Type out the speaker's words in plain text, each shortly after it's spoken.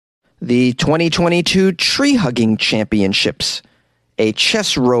The 2022 Tree Hugging Championships. A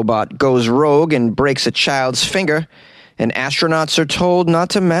chess robot goes rogue and breaks a child's finger, and astronauts are told not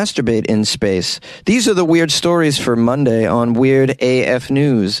to masturbate in space. These are the weird stories for Monday on Weird AF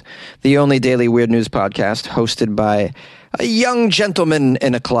News, the only daily weird news podcast hosted by a young gentleman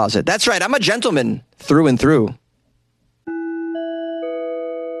in a closet. That's right, I'm a gentleman through and through.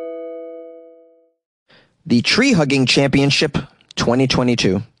 The Tree Hugging Championship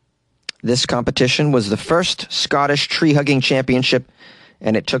 2022. This competition was the first Scottish tree hugging championship,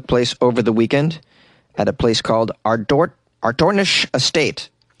 and it took place over the weekend at a place called Ardornish Estate.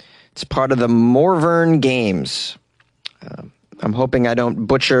 It's part of the Morvern Games. I'm hoping I don't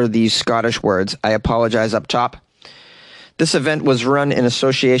butcher these Scottish words. I apologize up top. This event was run in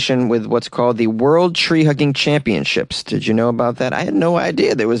association with what's called the World Tree Hugging Championships. Did you know about that? I had no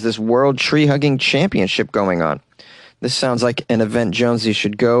idea there was this World Tree Hugging Championship going on. This sounds like an event Jonesy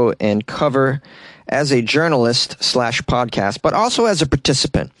should go and cover as a journalist / podcast, but also as a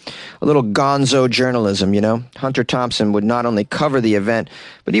participant. A little gonzo journalism, you know. Hunter Thompson would not only cover the event,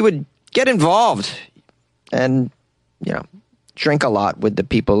 but he would get involved and, you know, drink a lot with the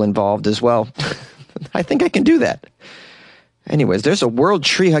people involved as well. I think I can do that. Anyways, there's a World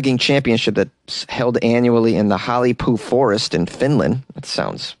Tree Hugging Championship that's held annually in the Haalipu Forest in Finland. That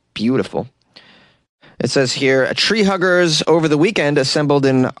sounds beautiful. It says here, tree huggers over the weekend assembled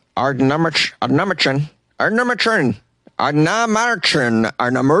in Ardnamurchan.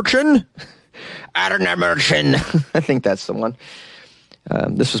 I think that's the one.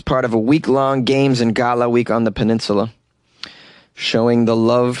 This was part of a week-long games and gala week on the peninsula. Showing the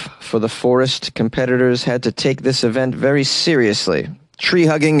love for the forest, competitors had to take this event very seriously. Tree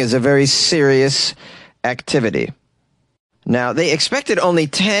hugging is a very serious activity. Now, they expected only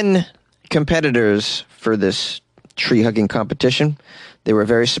 10 competitors for this tree hugging competition. They were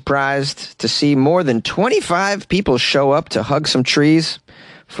very surprised to see more than 25 people show up to hug some trees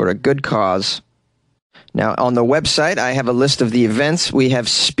for a good cause. Now, on the website, I have a list of the events. We have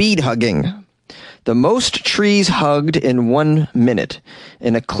speed hugging. The most trees hugged in 1 minute.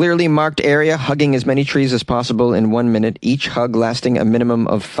 In a clearly marked area, hugging as many trees as possible in 1 minute, each hug lasting a minimum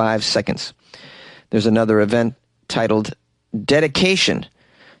of 5 seconds. There's another event titled Dedication.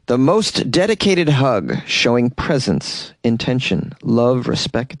 The most dedicated hug, showing presence, intention, love,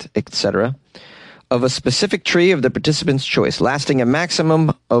 respect, etc., of a specific tree of the participant's choice, lasting a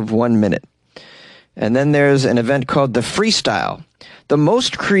maximum of 1 minute. And then there's an event called the Freestyle. The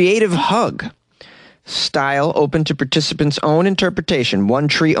most creative hug. Style open to participants' own interpretation. One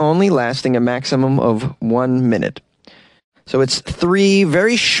tree only, lasting a maximum of 1 minute. So it's 3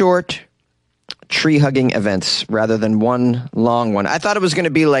 very short tree hugging events rather than one long one. I thought it was going to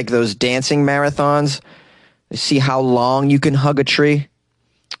be like those dancing marathons. See how long you can hug a tree.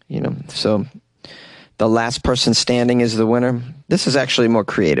 You know, so the last person standing is the winner. This is actually more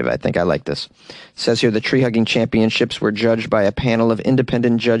creative. I think I like this. It says here the tree hugging championships were judged by a panel of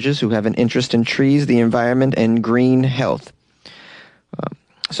independent judges who have an interest in trees, the environment, and green health.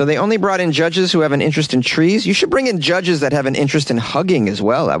 So they only brought in judges who have an interest in trees. You should bring in judges that have an interest in hugging as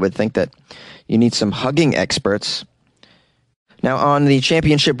well. I would think that you need some hugging experts. Now, on the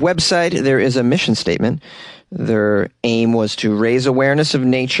championship website, there is a mission statement. Their aim was to raise awareness of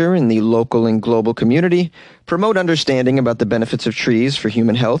nature in the local and global community, promote understanding about the benefits of trees for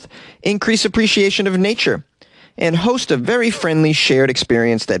human health, increase appreciation of nature, and host a very friendly shared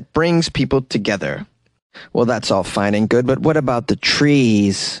experience that brings people together. Well, that's all fine and good, but what about the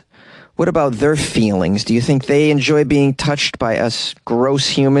trees? What about their feelings? Do you think they enjoy being touched by us gross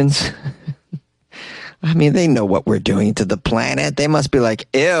humans? I mean, they know what we're doing to the planet. They must be like,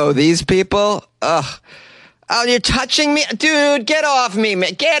 ew, these people? Ugh. Oh, you're touching me? Dude, get off me,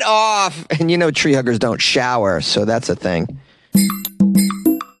 man. Get off. And you know tree huggers don't shower, so that's a thing.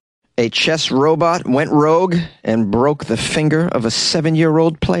 A chess robot went rogue and broke the finger of a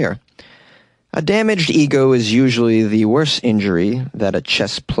 7-year-old player. A damaged ego is usually the worst injury that a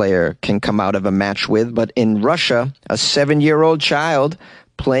chess player can come out of a match with, but in Russia, a 7-year-old child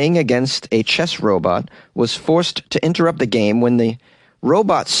playing against a chess robot was forced to interrupt the game when the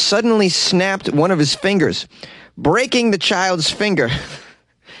robot suddenly snapped one of his fingers, breaking the child's finger.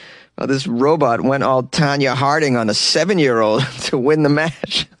 Well, this robot went all Tanya Harding on a 7-year-old to win the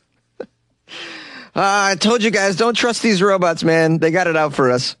match. I told you guys, don't trust these robots, man. They got it out for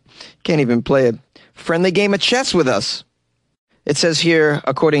us. Can't even play a friendly game of chess with us. It says here,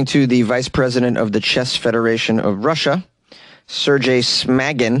 according to the vice president of the Chess Federation of Russia, Sergei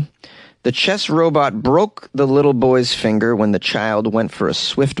Smagin, the chess robot broke the little boy's finger when the child went for a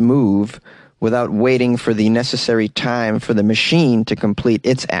swift move without waiting for the necessary time for the machine to complete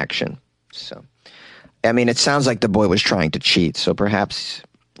its action. So, I mean, it sounds like the boy was trying to cheat, so perhaps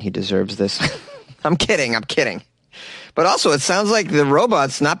he deserves this. I'm kidding. But also, it sounds like the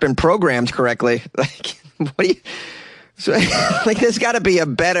robot's not been programmed correctly. Like, what do you... So, like, there's got to be a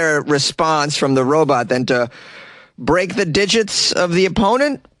better response from the robot than to break the digits of the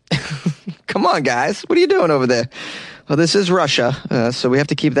opponent. Come on, guys. What are you doing over there? Well, this is Russia, so we have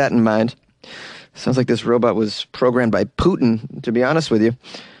to keep that in mind. Sounds like this robot was programmed by Putin, to be honest with you.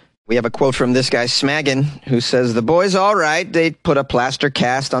 We have a quote from this guy, Smagin, who says, "The boy's all right. They put a plaster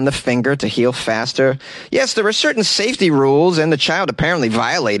cast on the finger to heal faster. Yes, there were certain safety rules, and the child apparently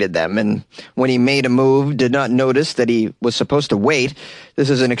violated them. And when he made a move, did not notice that he was supposed to wait. This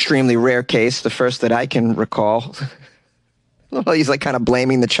is an extremely rare case, the first that I can recall." Well, he's like kind of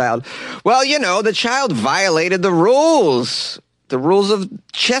blaming the child. Well, you know, the child violated the rules of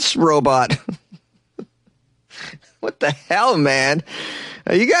chess robot. What the hell, man?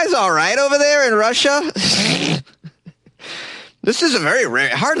 Are you guys all right over there in Russia? This is a very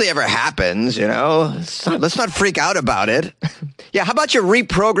rare, hardly ever happens, you know. Let's not freak out about it. Yeah, how about you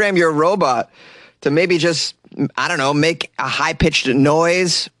reprogram your robot to maybe just, I don't know, make a high-pitched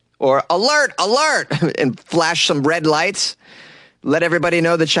noise or alert, and flash some red lights. Let everybody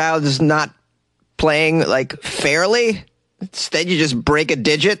know the child is not playing, like, fairly. Instead, you just break a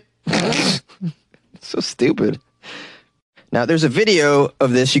digit. So stupid. Now, there's a video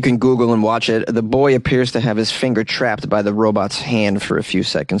of this. You can Google and watch it. The boy appears to have his finger trapped by the robot's hand for a few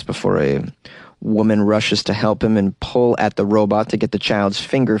seconds before a woman rushes to help him and pull at the robot to get the child's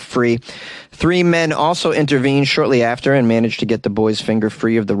finger free. 3 men also intervene shortly after and manage to get the boy's finger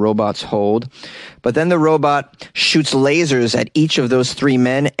free of the robot's hold. But then the robot shoots lasers at each of those 3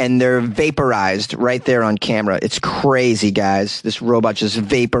 men, and they're vaporized right there on camera. It's crazy, guys. This robot just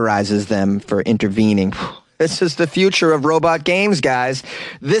vaporizes them for intervening. This is the future of robot games, guys.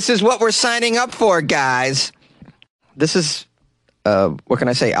 This is what we're signing up for, guys. This is, what can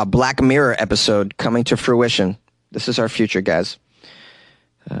I say, a Black Mirror episode coming to fruition. This is our future, guys.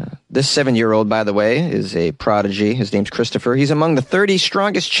 This 7-year-old, by the way, is a prodigy. His name's Christopher. He's among the 30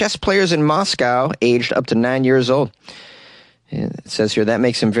 strongest chess players in Moscow, aged up to 9 years old. It says here, that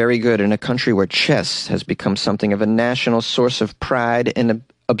makes him very good in a country where chess has become something of a national source of pride and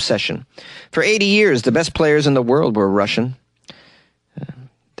obsession. For 80 years, the best players in the world were Russian.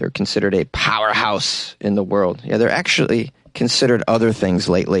 They're considered a powerhouse in the world. Yeah, they're actually considered other things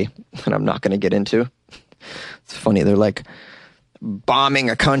lately that I'm not going to get into. It's funny, they're like bombing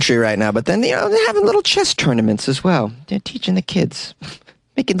a country right now, but then, you know, they're having little chess tournaments as well. They're teaching the kids,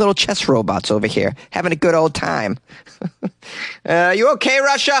 making little chess robots over here, having a good old time. You okay,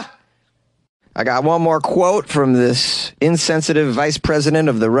 Russia? I got one more quote from this insensitive vice president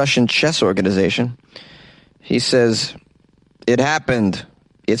of the Russian chess organization. He says, "It happened.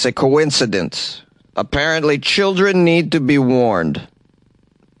 It's a coincidence. Apparently children need to be warned.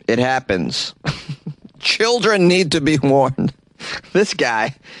 It happens." Children need to be warned. This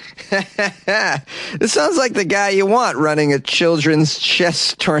guy. This sounds like the guy you want running a children's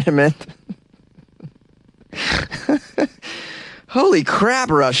chess tournament. Holy crap,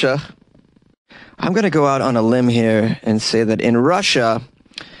 Russia. I'm going to go out on a limb here and say that in Russia,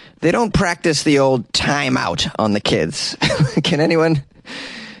 they don't practice the old timeout on the kids. Can anyone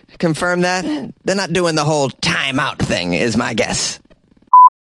confirm that? They're not doing the whole timeout thing, is my guess.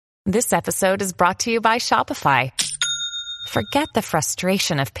 This episode is brought to you by Shopify. Forget the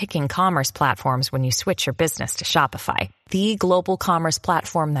frustration of picking commerce platforms when you switch your business to Shopify, the global commerce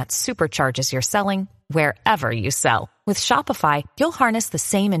platform that supercharges your selling wherever you sell. With Shopify, you'll harness the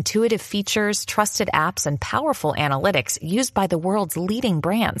same intuitive features, trusted apps, and powerful analytics used by the world's leading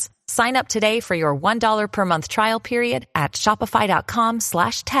brands. Sign up today for your $1 per month trial period at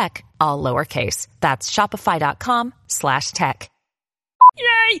shopify.com/tech, all lowercase. That's shopify.com/tech.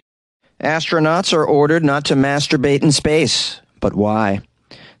 Yay! Astronauts are ordered not to masturbate in space. But why?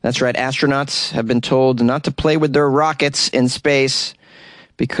 That's right, astronauts have been told not to play with their rockets in space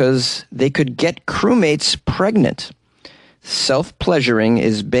because they could get crewmates pregnant. Self-pleasuring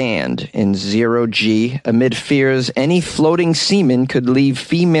is banned in zero-G amid fears any floating semen could leave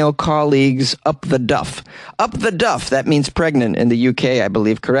female colleagues up the duff. Up the duff, that means pregnant in the UK, I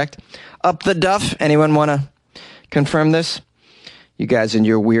believe, correct? Up the duff, anyone want to confirm this? You guys in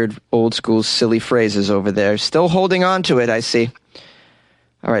your weird, old-school, silly phrases over there. Still holding on to it, I see.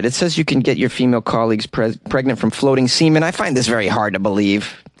 All right, it says you can get your female colleagues pregnant from floating semen. I find this very hard to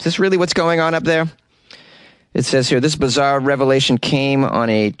believe. Is this really what's going on up there? It says here, this bizarre revelation came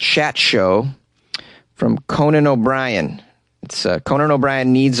on a chat show from Conan O'Brien. It's Conan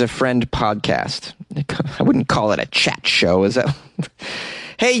O'Brien Needs a Friend podcast. I wouldn't call it a chat show, is that?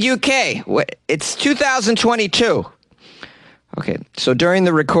 Hey, UK, it's 2022. Okay, so during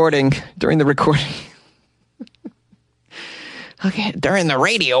the radio recording,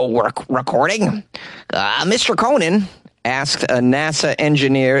 Mr. Conan asked a NASA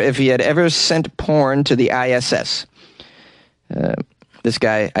engineer if he had ever sent porn to the ISS. This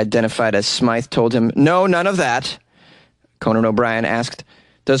guy, identified as Smythe, told him, no, none of that. Conan O'Brien asked,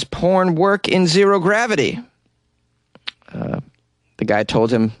 does porn work in zero gravity? The guy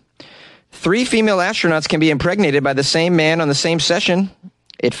told him, 3 female astronauts can be impregnated by the same man on the same session.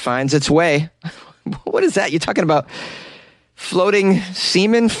 It finds its way. What is that? You're talking about floating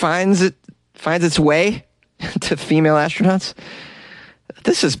semen finds its way to female astronauts?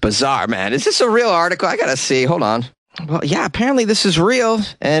 This is bizarre, man. Is this a real article? I gotta see. Hold on. Well, yeah, apparently this is real,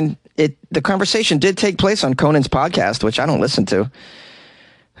 and the conversation did take place on Conan's podcast, which I don't listen to.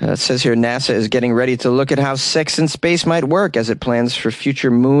 It says here, NASA is getting ready to look at how sex in space might work as it plans for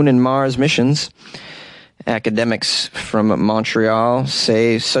future Moon and Mars missions. Academics from Montreal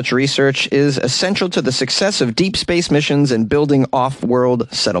say such research is essential to the success of deep space missions and building off-world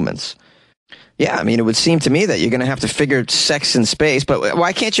settlements. Yeah, I mean, it would seem to me that you're going to have to figure sex in space, but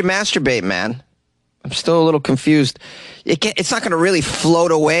why can't you masturbate, man? I'm still a little confused. It's not going to really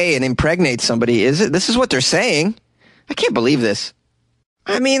float away and impregnate somebody, is it? This is what they're saying. I can't believe this.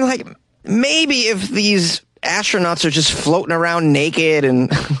 I mean, like, maybe if these astronauts are just floating around naked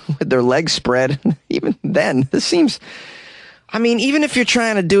and with their legs spread, even then, this seems... I mean, even if you're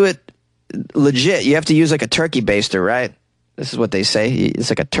trying to do it legit, you have to use like a turkey baster, right? This is what they say.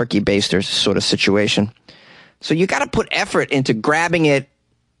 It's like a turkey baster sort of situation. So you got to put effort into grabbing it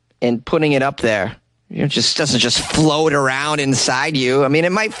and putting it up there. It just doesn't just float around inside you. I mean,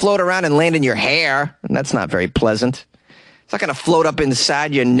 it might float around and land in your hair, and that's not very pleasant. It's not going to float up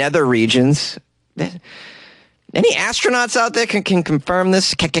inside your nether regions. Any astronauts out there can confirm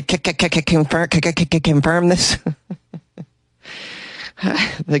this? Confirm this?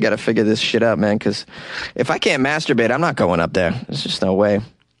 They got to figure this shit out, man, because if I can't masturbate, I'm not going up there. There's just no way.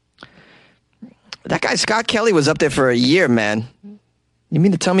 That guy, Scott Kelly, was up there for a year, man. You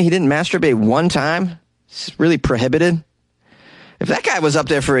mean to tell me he didn't masturbate one time? It's really prohibited. If that guy was up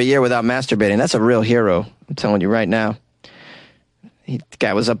there for a year without masturbating, that's a real hero. I'm telling you right now. The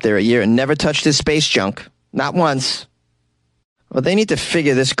guy was up there a year and never touched his space junk. Not once. Well, they need to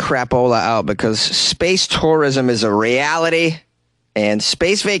figure this crapola out because space tourism is a reality and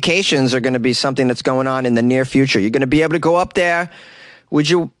space vacations are going to be something that's going on in the near future. You're going to be able to go up there with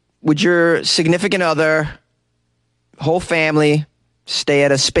your significant other, whole family, stay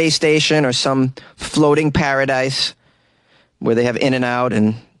at a space station or some floating paradise where they have in and out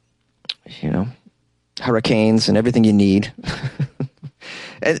and, hurricanes and everything you need.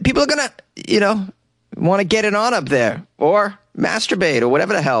 And people are going to, want to get it on up there or masturbate or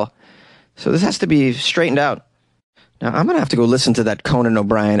whatever the hell. So this has to be straightened out. Now, I'm going to have to go listen to that Conan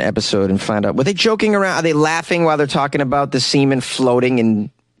O'Brien episode and find out. Were they joking around? Are they laughing while they're talking about the semen floating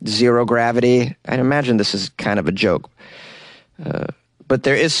in zero gravity? I'd imagine this is kind of a joke. But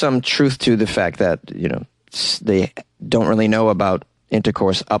there is some truth to the fact that, they don't really know about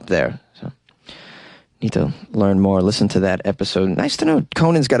intercourse up there. So need to learn more, listen to that episode. Nice to know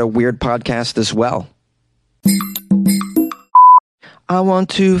Conan's got a weird podcast as well. I want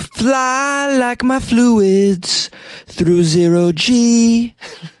to fly like my fluids through zero G.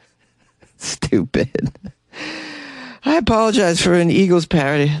 Stupid. I apologize for an Eagles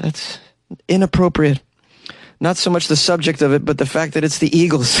parody. That's inappropriate. Not so much the subject of it, but the fact that it's the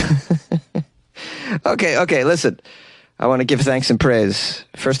Eagles. Okay, listen. I want to give thanks and praise,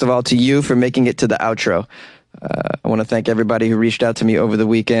 first of all, to you for making it to the outro. I want to thank everybody who reached out to me over the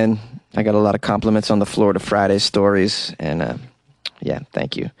weekend. I got a lot of compliments on the Florida Friday stories, and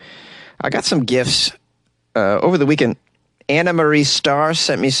thank you. I got some gifts over the weekend. Anna Marie Starr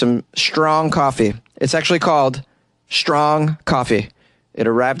sent me some strong coffee. It's actually called Strong Coffee. It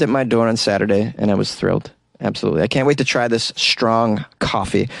arrived at my door on Saturday, and I was thrilled. Absolutely. I can't wait to try this strong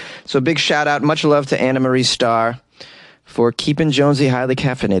coffee. So big shout out, much love to Anna Marie Starr for keeping Jonesy highly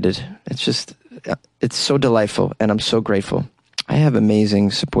caffeinated. It's so delightful, and I'm so grateful. I have amazing,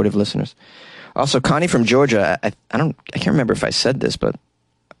 supportive listeners. Also, Connie from Georgia, I can't remember if I said this, but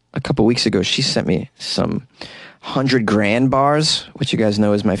a couple weeks ago, she sent me some 100 Grand bars, which you guys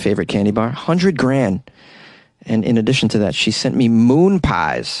know is my favorite candy bar. 100 Grand. And in addition to that, she sent me moon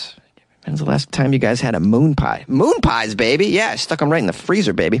pies. When's the last time you guys had a moon pie? Moon pies, baby. Yeah, I stuck them right in the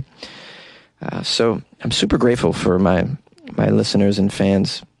freezer, baby. So I'm super grateful for my listeners and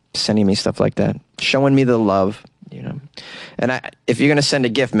fans sending me stuff like that, showing me the love. You know, and if you're going to send a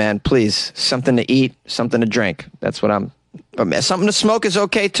gift, man, please, something to eat, something to drink. That's what something to smoke is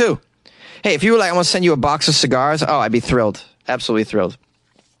okay too. Hey, if you were like, I want to send you a box of cigars, oh, I'd be thrilled. Absolutely thrilled.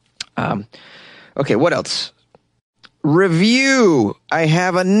 Okay, what else? Review. I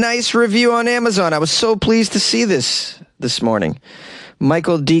have a nice review on Amazon. I was so pleased to see this morning.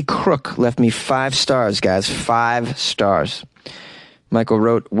 Michael D. Crook left me 5 stars, guys. 5 stars. Michael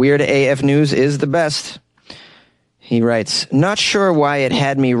wrote, Weird AF News is the best. He writes, not sure why it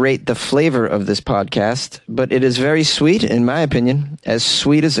had me rate the flavor of this podcast, but it is very sweet, in my opinion, as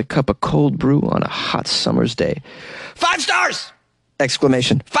sweet as a cup of cold brew on a hot summer's day. 5 stars!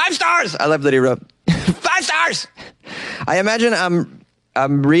 Exclamation. 5 stars! I love that he wrote 5 stars! I imagine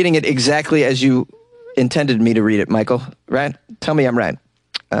I'm reading it exactly as you intended me to read it, Michael, right? Tell me I'm right.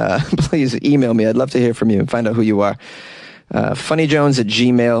 Please email me. I'd love to hear from you and find out who you are.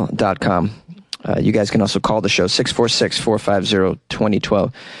 funnyjones@gmail.com. You guys can also call the show,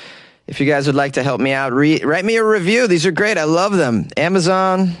 646-450-2012. If you guys would like to help me out, write me a review. These are great. I love them.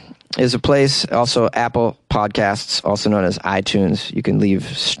 Amazon is a place. Also, Apple Podcasts, also known as iTunes. You can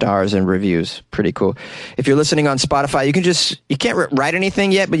leave stars and reviews. Pretty cool. If you're listening on Spotify, you can't write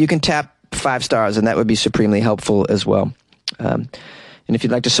anything yet, but you can tap 5 stars, and that would be supremely helpful as well. And if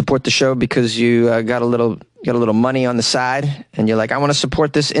you'd like to support the show because you got a little money on the side, and you're like, I want to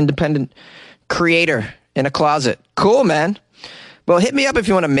support this independent creator in a closet. Cool, man. Well, hit me up if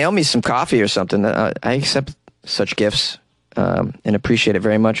you want to mail me some coffee or something. I accept such gifts and appreciate it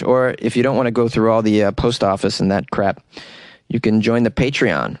very much. Or if you don't want to go through all the post office and that crap, you can join the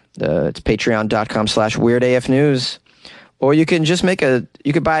Patreon. It's patreon.com/weirdafnews. Or you can just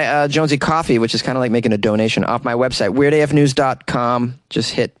you could buy Jonesy coffee, which is kind of like making a donation off my website, weirdafnews.com.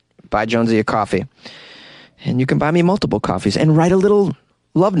 Just hit buy Jonesy a coffee. And you can buy me multiple coffees and write a little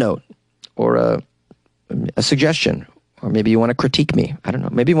love note or a suggestion. Or maybe you want to critique me. I don't know.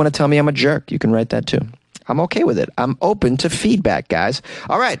 Maybe you want to tell me I'm a jerk. You can write that too. I'm okay with it. I'm open to feedback, guys.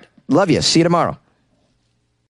 All right. Love you. See you tomorrow.